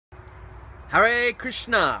Hare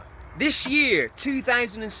Krishna! This year,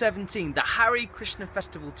 2017, the Hare Krishna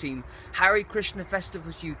Festival team, Hare Krishna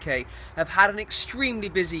Festivals UK, have had an extremely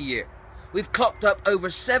busy year. We've clocked up over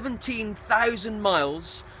 17,000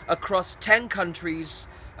 miles across 10 countries,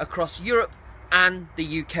 across Europe and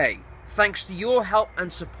the UK. Thanks to your help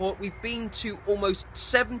and support, we've been to almost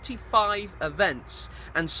 75 events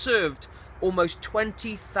and served almost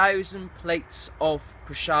 20,000 plates of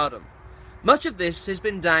prasadam. Much of this has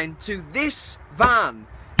been down to this van.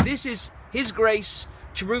 This is His Grace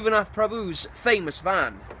Chiruvanath Prabhu's famous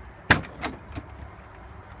van.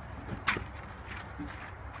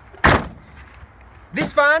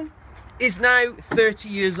 This van is now 30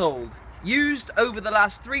 years old, used over the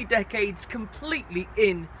last 3 decades completely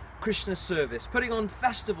in Krishna service, putting on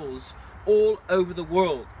festivals all over the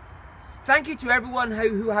world. Thank you to everyone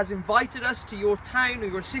who has invited us to your town or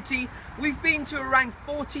your city. We've been to around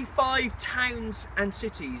 45 towns and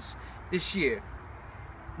cities this year.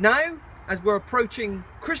 Now, as we're approaching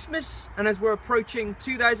Christmas and as we're approaching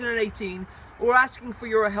 2018, we're asking for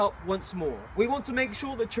your help once more. We want to make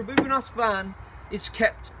sure that Chiruvanath's van is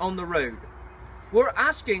kept on the road. We're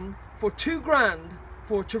asking for £2,000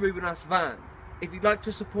 for Chiruvanath's van. If you'd like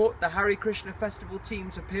to support the Hare Krishna Festival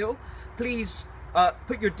team's appeal, please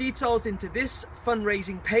put your details into this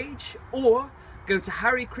fundraising page or go to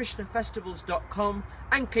harekrishnafestivals.com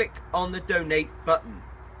and click on the donate button.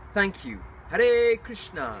 Thank you. Hare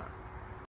Krishna.